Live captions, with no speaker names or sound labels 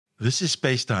This is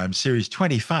SpaceTime Series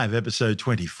 25, Episode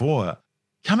 24.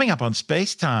 Coming up on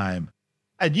SpaceTime,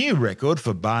 a new record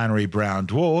for binary brown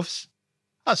dwarfs,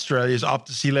 Australia's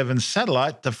Optus 11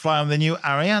 satellite to fly on the new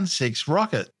Ariane 6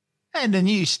 rocket, and a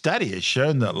new study has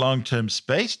shown that long-term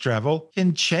space travel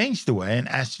can change the way an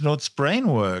astronaut's brain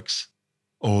works.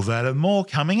 All that and more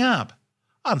coming up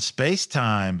on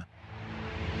SpaceTime.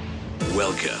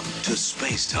 Welcome to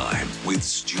SpaceTime with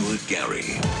Stuart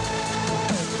Gary.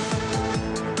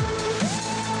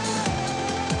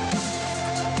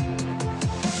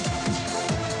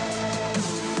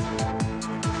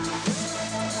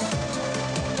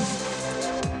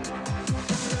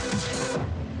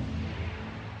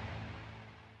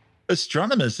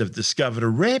 Astronomers have discovered a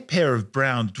rare pair of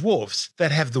brown dwarfs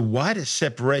that have the widest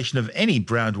separation of any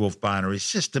brown dwarf binary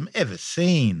system ever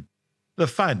seen. The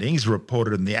findings,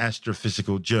 reported in the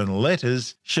Astrophysical Journal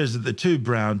Letters, shows that the two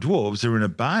brown dwarfs are in a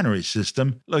binary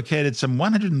system located some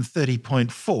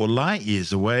 130.4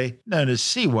 light-years away, known as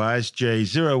CWISE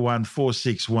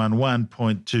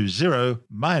J014611.20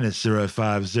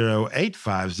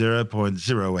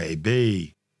 -050850.0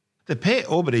 AB. The pair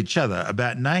orbit each other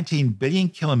about 19 billion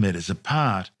kilometres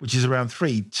apart, which is around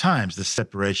 3 times the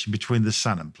separation between the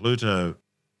Sun and Pluto.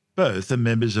 Both are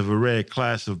members of a rare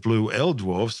class of blue L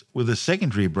dwarfs, with a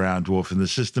secondary brown dwarf in the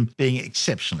system being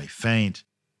exceptionally faint.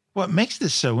 What makes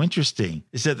this so interesting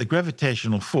is that the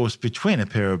gravitational force between a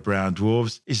pair of brown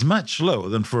dwarfs is much lower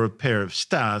than for a pair of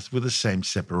stars with the same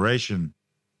separation.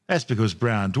 That's because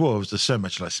brown dwarfs are so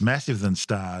much less massive than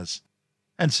stars.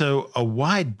 And so a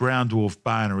wide brown dwarf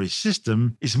binary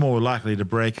system is more likely to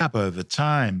break up over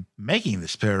time, making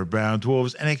this pair of brown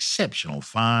dwarfs an exceptional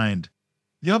find.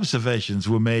 The observations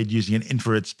were made using an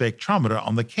infrared spectrometer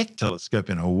on the Keck telescope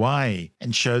in Hawaii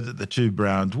and showed that the two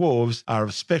brown dwarfs are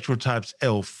of spectral types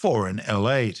L4 and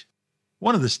L8.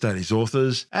 One of the study's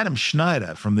authors, Adam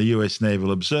Schneider from the US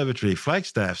Naval Observatory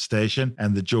Flagstaff Station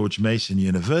and the George Mason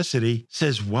University,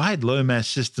 says wide low-mass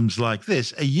systems like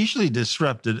this are usually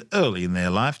disrupted early in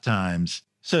their lifetimes.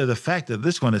 So the fact that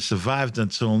this one has survived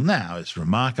until now is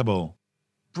remarkable.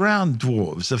 Brown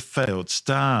dwarfs are failed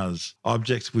stars,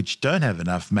 objects which don't have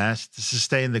enough mass to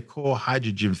sustain the core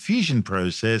hydrogen fusion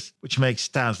process which makes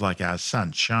stars like our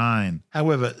Sun shine.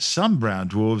 However, some brown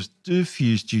dwarfs do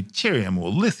fuse deuterium or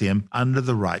lithium under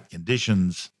the right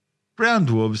conditions. Brown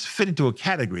dwarfs fit into a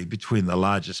category between the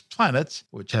largest planets,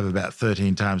 which have about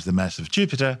 13 times the mass of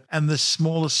Jupiter, and the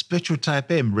smaller spectral type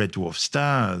M red dwarf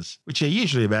stars, which are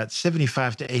usually about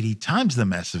 75 to 80 times the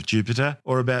mass of Jupiter,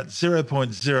 or about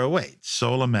 0.08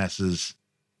 solar masses.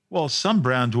 While some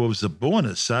brown dwarfs are born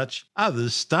as such,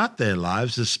 others start their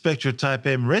lives as spectral type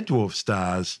M red dwarf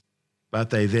stars.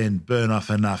 But they then burn off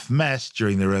enough mass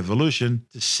during their evolution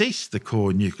to cease the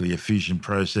core nuclear fusion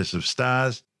process of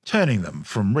stars, turning them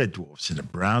from red dwarfs into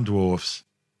brown dwarfs.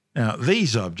 Now,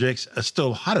 these objects are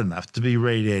still hot enough to be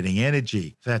radiating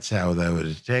energy. That's how they were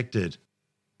detected.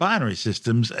 Binary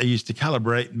systems are used to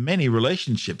calibrate many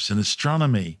relationships in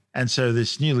astronomy, and so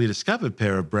this newly discovered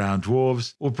pair of brown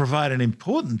dwarfs will provide an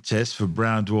important test for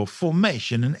brown dwarf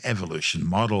formation and evolution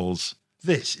models.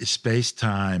 This is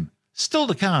SpaceTime. Still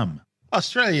to come,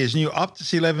 Australia's new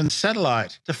Optus 11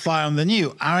 satellite to fly on the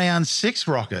new Ariane 6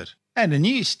 rocket. And a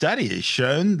new study has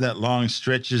shown that long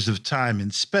stretches of time in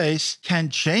space can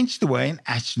change the way an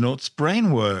astronaut's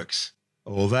brain works.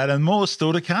 All that and more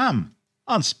still to come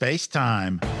on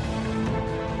SpaceTime.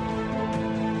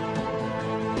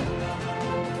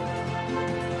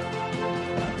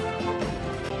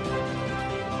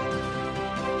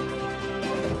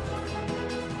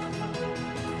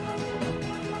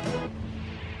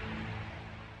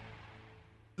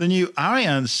 The new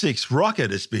Ariane 6 rocket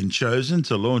has been chosen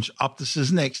to launch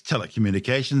Optus's next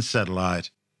telecommunications satellite.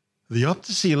 The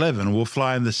Optus 11 will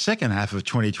fly in the second half of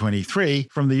 2023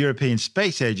 from the European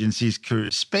Space Agency's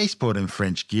Kourou spaceport in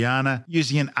French Guiana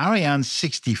using an Ariane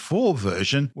 64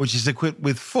 version, which is equipped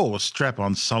with 4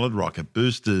 strap-on solid rocket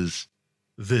boosters.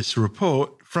 This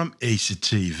report from ESA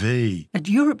TV. At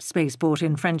Europe's spaceport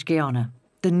in French Guiana,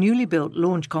 the newly built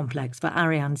launch complex for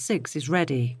Ariane 6 is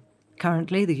ready.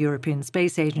 Currently, the European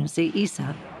Space Agency,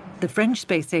 ESA, the French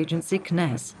Space Agency,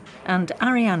 CNES, and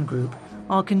Ariane Group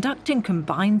are conducting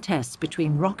combined tests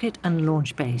between rocket and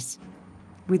launch base.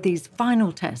 With these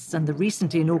final tests and the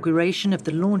recent inauguration of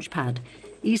the launch pad,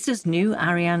 ESA's new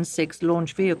Ariane 6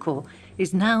 launch vehicle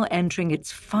is now entering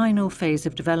its final phase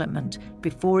of development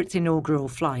before its inaugural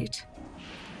flight.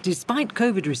 Despite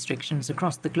COVID restrictions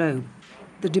across the globe,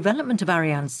 the development of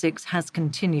Ariane 6 has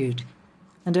continued.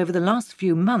 And over the last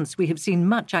few months, we have seen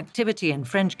much activity in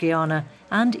French Guiana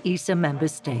and ESA member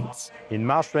states. In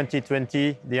March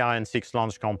 2020, the Ariane 6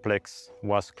 launch complex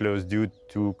was closed due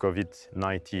to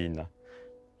COVID-19.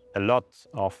 A lot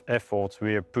of efforts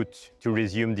were put to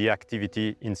resume the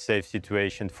activity in safe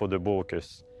situation for the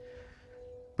workers.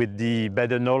 With the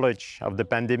better knowledge of the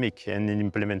pandemic and the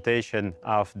implementation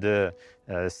of the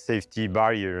safety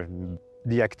barrier,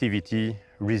 the activity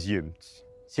resumed.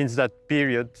 Since that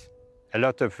period, a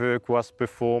lot of work was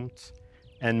performed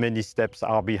and many steps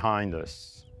are behind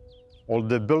us. All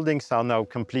the buildings are now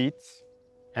complete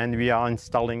and we are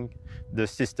installing the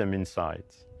system inside.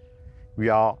 We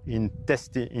are in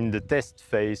the test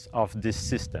phase of this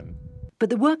system. But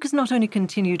the work has not only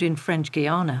continued in French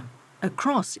Guiana.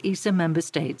 Across ESA member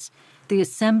states, the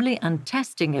assembly and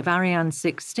testing of Ariane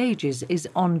 6 stages is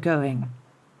ongoing.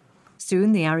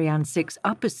 Soon the Ariane 6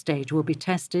 upper stage will be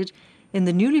tested in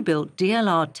the newly built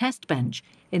DLR test bench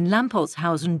in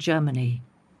Lampertshausen, Germany.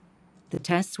 The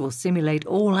tests will simulate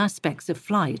all aspects of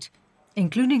flight,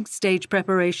 including stage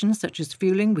preparations such as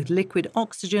fueling with liquid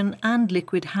oxygen and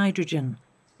liquid hydrogen,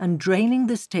 and draining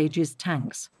the stage's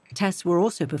tanks. Tests were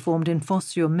also performed in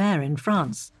Fos-sur-Mer in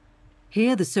France.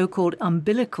 Here, the so-called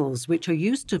umbilicals, which are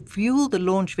used to fuel the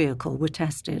launch vehicle, were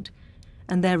tested,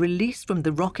 and their release from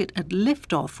the rocket at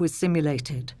liftoff was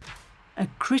simulated. A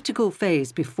critical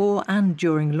phase before and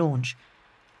during launch,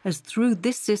 as through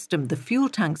this system the fuel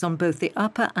tanks on both the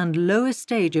upper and lower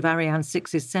stage of Ariane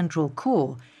 6's central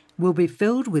core will be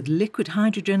filled with liquid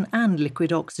hydrogen and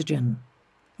liquid oxygen.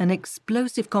 An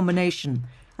explosive combination,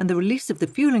 and the release of the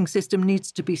fueling system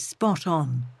needs to be spot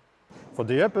on. For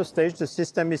the upper stage, the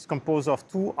system is composed of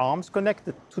two arms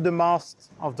connected to the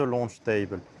mast of the launch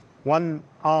table. One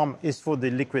arm is for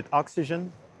the liquid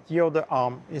oxygen, the other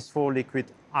arm is for liquid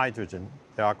hydrogen.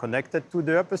 They are connected to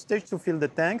the upper stage to fill the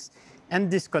tanks and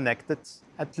disconnected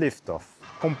at liftoff.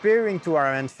 Comparing to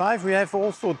Ariane 5, we have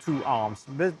also two arms,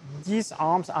 but these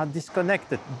arms are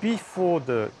disconnected before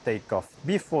the takeoff,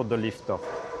 before the liftoff.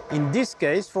 In this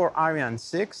case, for Ariane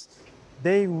 6,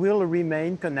 they will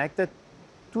remain connected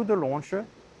to the launcher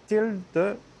till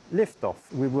the liftoff.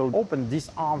 We will open these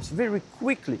arms very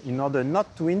quickly in order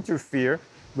not to interfere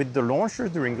with the launcher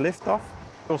during liftoff.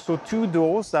 Also two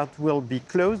doors that will be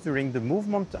closed during the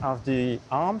movement of the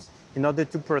arms in order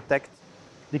to protect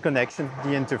the connection, the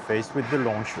interface with the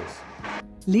launchers.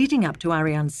 Leading up to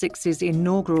Ariane 6's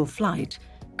inaugural flight,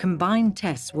 combined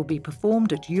tests will be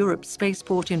performed at Europe's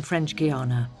spaceport in French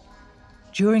Guiana.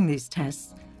 During these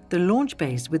tests, the launch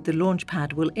base with the launch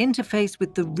pad will interface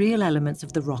with the real elements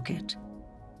of the rocket.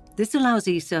 This allows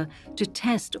ESA to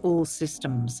test all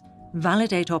systems,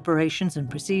 validate operations and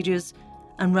procedures,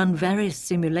 and run various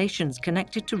simulations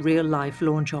connected to real-life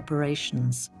launch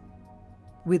operations.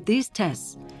 With these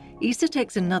tests, ESA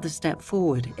takes another step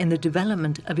forward in the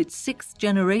development of its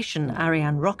sixth-generation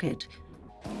Ariane rocket.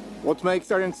 What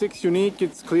makes Ariane 6 unique,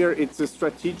 it's clear it's a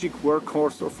strategic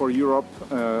workhorse for Europe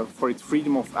for its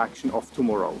freedom of action of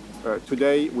tomorrow.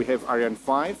 Today we have Ariane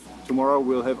 5, tomorrow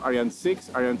we'll have Ariane 6.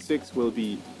 Ariane 6 will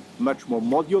be much more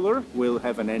modular, will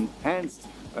have an enhanced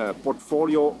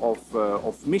portfolio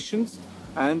of missions,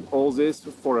 and all this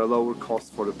for a lower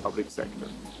cost for the public sector.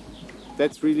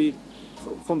 That's really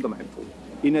fundamental.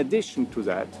 In addition to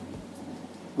that,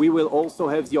 we will also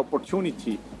have the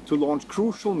opportunity to launch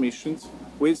crucial missions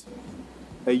with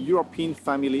a European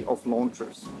family of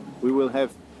launchers. We will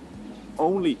have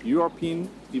only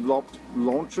European-developed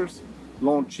launchers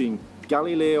launching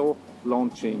Galileo,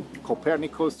 launching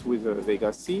Copernicus with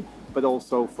Vega C, but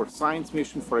also for science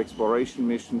missions, for exploration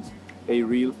missions, a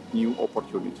real new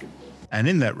opportunity. And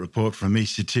in that report from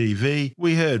ESA TV,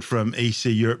 we heard from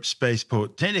ESA Europe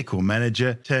Spaceport Technical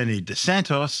Manager Tony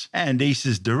DeSantos and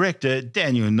ESA's Director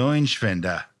Daniel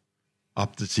Neuenschwender.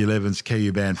 Optus 11's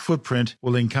Ku-band footprint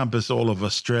will encompass all of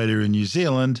Australia and New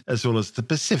Zealand, as well as the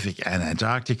Pacific and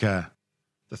Antarctica.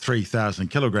 The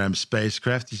 3,000-kilogram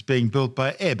spacecraft is being built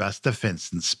by Airbus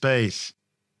Defence and Space.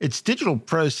 Its digital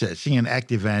processing and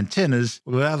active antennas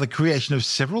will allow the creation of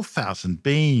several thousand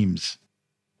beams.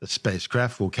 The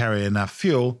spacecraft will carry enough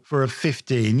fuel for a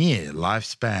 15-year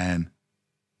lifespan.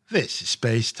 This is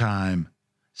SpaceTime.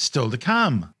 Still to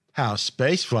come, how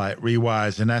spaceflight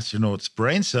rewires an astronaut's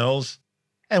brain cells,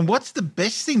 and what's the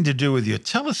best thing to do with your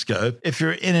telescope if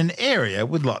you're in an area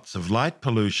with lots of light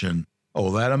pollution. All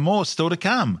that and more still to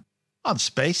come on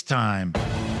SpaceTime.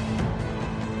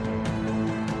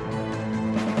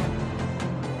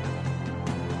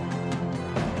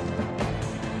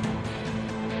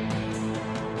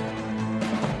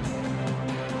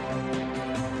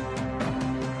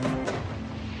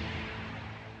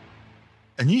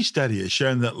 A new study has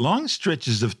shown that long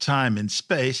stretches of time in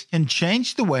space can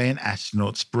change the way an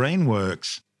astronaut's brain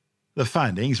works. The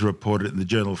findings, reported in the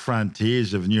journal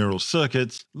Frontiers of Neural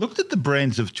Circuits, looked at the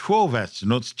brains of 12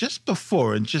 astronauts just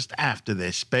before and just after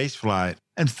their spaceflight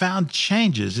and found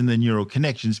changes in the neural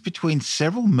connections between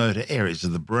several motor areas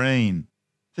of the brain.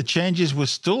 The changes were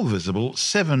still visible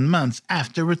 7 months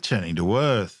after returning to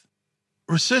Earth.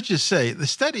 Researchers say the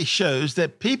study shows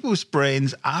that people's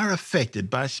brains are affected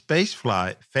by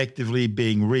spaceflight, effectively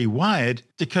being rewired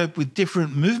to cope with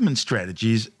different movement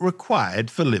strategies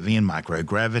required for living in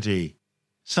microgravity.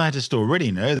 Scientists already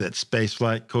know that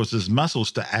spaceflight causes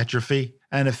muscles to atrophy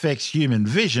and affects human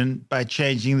vision by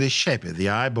changing the shape of the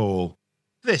eyeball.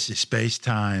 This is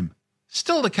SpaceTime.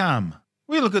 Still to come,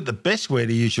 we look at the best way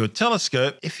to use your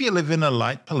telescope if you live in a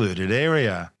light-polluted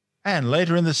area. And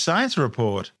later in the Science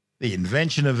Report, the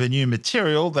invention of a new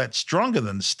material that's stronger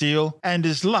than steel and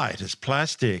as light as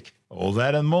plastic. All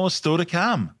that and more still to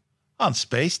come on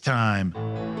SpaceTime.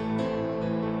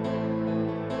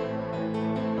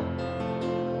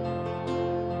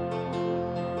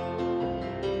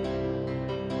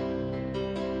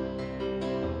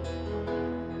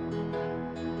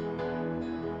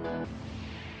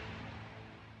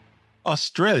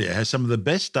 Australia has some of the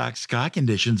best dark sky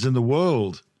conditions in the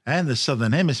world. And the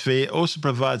Southern Hemisphere also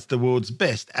provides the world's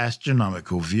best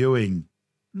astronomical viewing.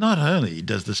 Not only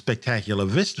does the spectacular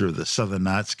vista of the southern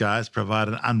night skies provide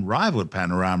an unrivaled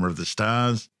panorama of the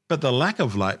stars, but the lack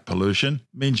of light pollution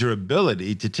means your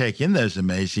ability to take in those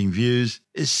amazing views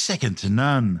is second to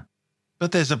none.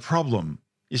 But there's a problem.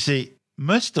 You see,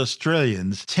 most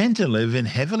Australians tend to live in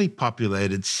heavily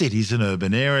populated cities and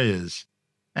urban areas.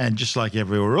 And just like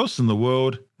everywhere else in the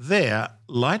world, there,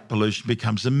 light pollution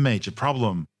becomes a major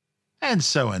problem. And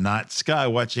so a night sky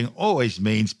watching always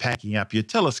means packing up your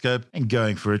telescope and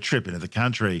going for a trip into the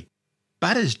country.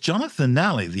 But as Jonathan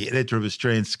Nally, the editor of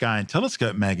Australian Sky and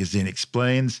Telescope magazine,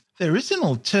 explains, there is an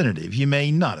alternative you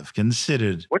may not have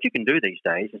considered. What you can do these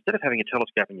days, instead of having a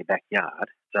telescope in your backyard,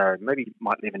 so maybe you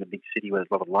might live in a big city where there's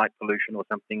a lot of light pollution or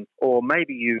something, or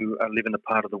maybe you live in a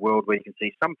part of the world where you can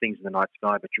see some things in the night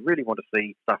sky, but you really want to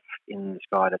see stuff in the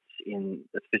sky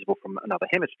that's visible from another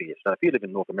hemisphere. So if you live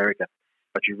in North America,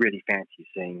 but you really fancy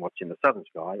seeing what's in the southern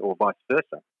sky, or vice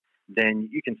versa, then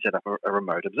you can set up a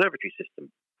remote observatory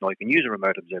system, or you can use a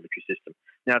remote observatory system.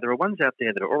 Now, there are ones out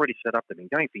there that are already set up, they've been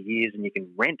going for years, and you can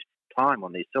rent time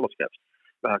on these telescopes.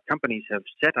 Companies have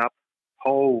set up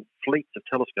whole fleets of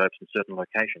telescopes in certain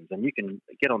locations, and you can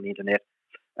get on the internet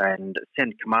and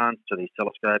send commands to these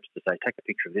telescopes to say, take a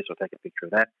picture of this or take a picture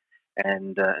of that,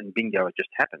 and bingo, it just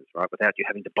happens, right, without you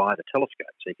having to buy the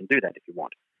telescope. So you can do that if you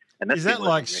want. And that's Is that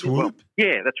like really Swoop? well.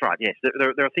 Yeah, that's right, yes.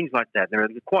 There are things like that. There are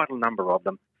quite a number of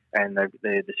them, and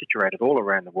they're situated all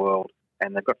around the world,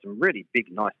 and they've got some really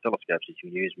big, nice telescopes that you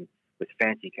can use with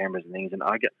fancy cameras and things. And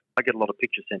I get a lot of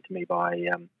pictures sent to me by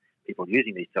people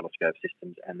using these telescope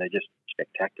systems, and they're just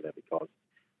spectacular because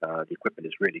the equipment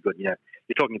is really good. You know,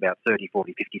 you're talking about $30,000,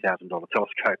 $40,000, $50,000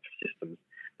 telescope systems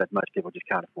that most people just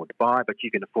can't afford to buy, but you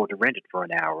can afford to rent it for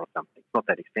an hour or something. It's not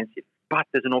that expensive. But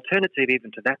there's an alternative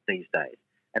even to that these days,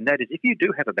 and that is if you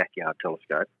do have a backyard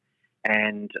telescope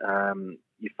and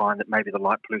you find that maybe the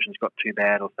light pollution's got too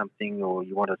bad or something, or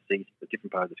you want to see a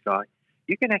different part of the sky,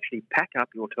 you can actually pack up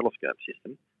your telescope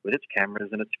system with its cameras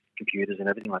and its computers and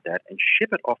everything like that and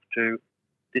ship it off to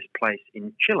this place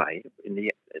in Chile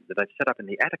that they've set up in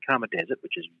the Atacama Desert,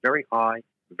 which is very high,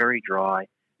 very dry,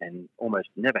 and almost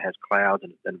never has clouds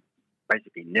and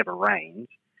basically never rains.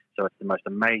 So it's the most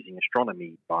amazing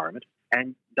astronomy environment.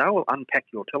 And they will unpack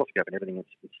your telescope and everything and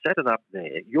set it up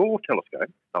there. Your telescope,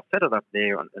 they'll set it up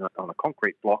there on a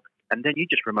concrete block, and then you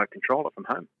just remote control it from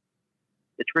home.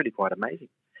 It's really quite amazing.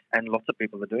 And lots of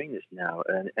people are doing this now.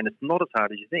 And it's not as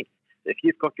hard as you think. If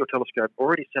you've got your telescope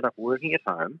already set up working at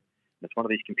home, and it's one of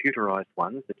these computerized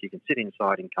ones that you can sit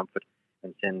inside in comfort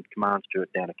and send commands to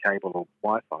it down a cable or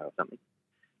Wi-Fi or something,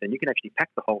 then you can actually pack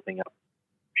the whole thing up,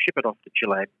 ship it off to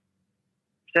Chile,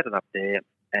 set it up there,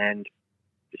 and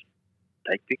just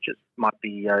take pictures. It might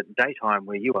be daytime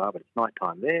where you are, but it's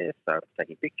nighttime there, so it's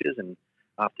taking pictures. And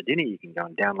after dinner, you can go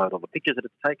and download all the pictures that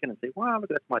it's taken and say, wow, look,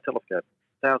 that's my telescope,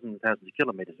 thousands and thousands of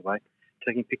kilometres away,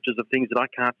 taking pictures of things that I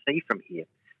can't see from here.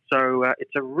 So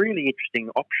it's a really interesting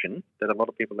option that a lot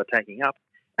of people are taking up.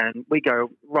 And we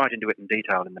go right into it in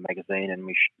detail in the magazine, and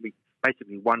we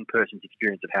basically one person's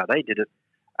experience of how they did it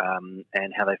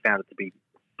and how they found it to be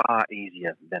far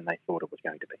easier than they thought it was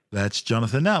going to be. That's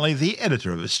Jonathan Nally, the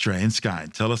editor of Australian Sky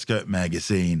and Telescope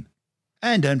magazine.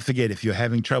 And don't forget, if you're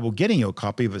having trouble getting your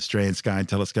copy of Australian Sky and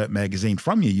Telescope magazine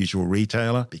from your usual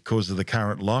retailer because of the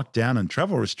current lockdown and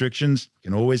travel restrictions, you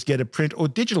can always get a print or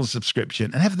digital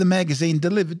subscription and have the magazine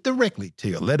delivered directly to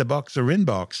your letterbox or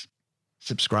inbox.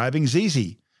 Subscribing's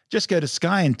easy. Just go to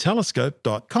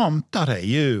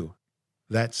skyandtelescope.com.au.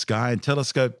 That's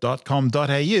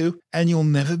skyandtelescope.com.au, and you'll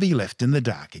never be left in the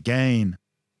dark again.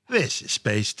 This is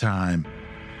Space Time.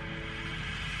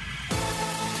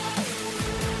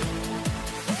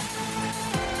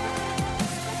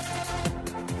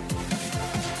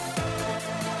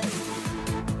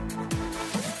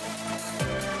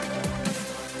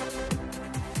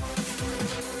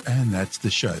 And that's the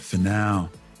show for now.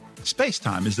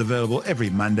 SpaceTime is available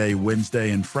every Monday, Wednesday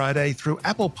and Friday through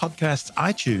Apple Podcasts,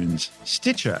 iTunes,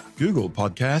 Stitcher, Google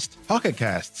Podcast, Pocket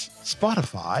Casts,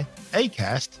 Spotify,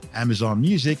 Acast, Amazon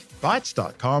Music,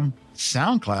 Bytes.com,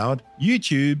 SoundCloud,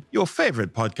 YouTube, your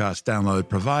favorite podcast download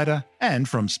provider, and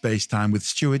from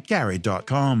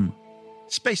spacetimewithstuartgary.com.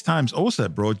 SpaceTime's also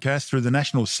broadcast through the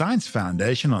National Science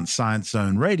Foundation on Science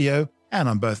Zone Radio and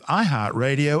on both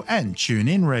iHeartRadio and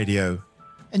TuneIn Radio.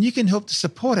 And you can help to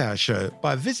support our show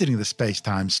by visiting the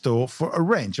SpaceTime store for a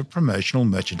range of promotional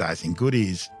merchandising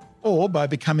goodies, or by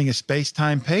becoming a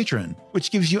SpaceTime patron,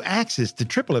 which gives you access to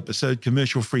triple-episode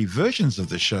commercial-free versions of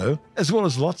the show, as well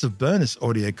as lots of bonus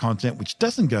audio content which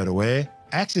doesn't go to air,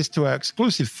 access to our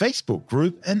exclusive Facebook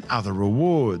group, and other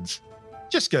rewards.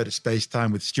 Just go to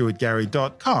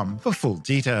spacetimewithstuartgary.com for full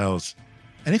details.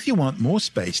 And if you want more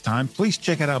Space Time, please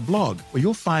check out our blog, where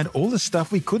you'll find all the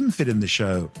stuff we couldn't fit in the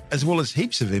show, as well as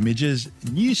heaps of images,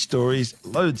 news stories,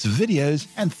 loads of videos,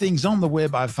 and things on the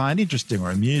web I find interesting or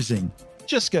amusing.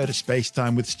 Just go to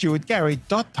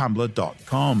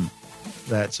spacetimewithstuartgary.tumblr.com.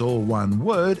 That's all one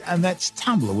word, and that's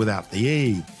Tumblr without the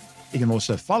E. You can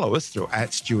also follow us through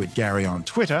 @StuartGary on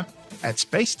Twitter,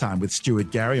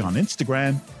 @SpaceTimeWithStuartGary on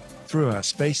Instagram, through our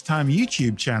SpaceTime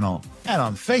YouTube channel. And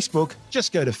on Facebook,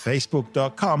 just go to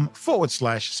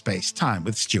facebook.com/SpaceTime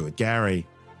with Stuart Gary.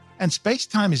 And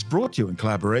SpaceTime is brought to you in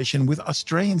collaboration with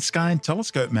Australian Sky and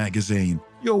Telescope magazine,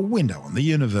 your window on the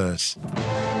universe.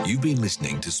 You've been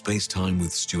listening to SpaceTime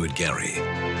with Stuart Gary.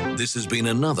 This has been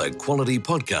another quality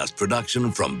podcast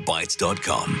production from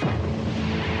Bytes.com.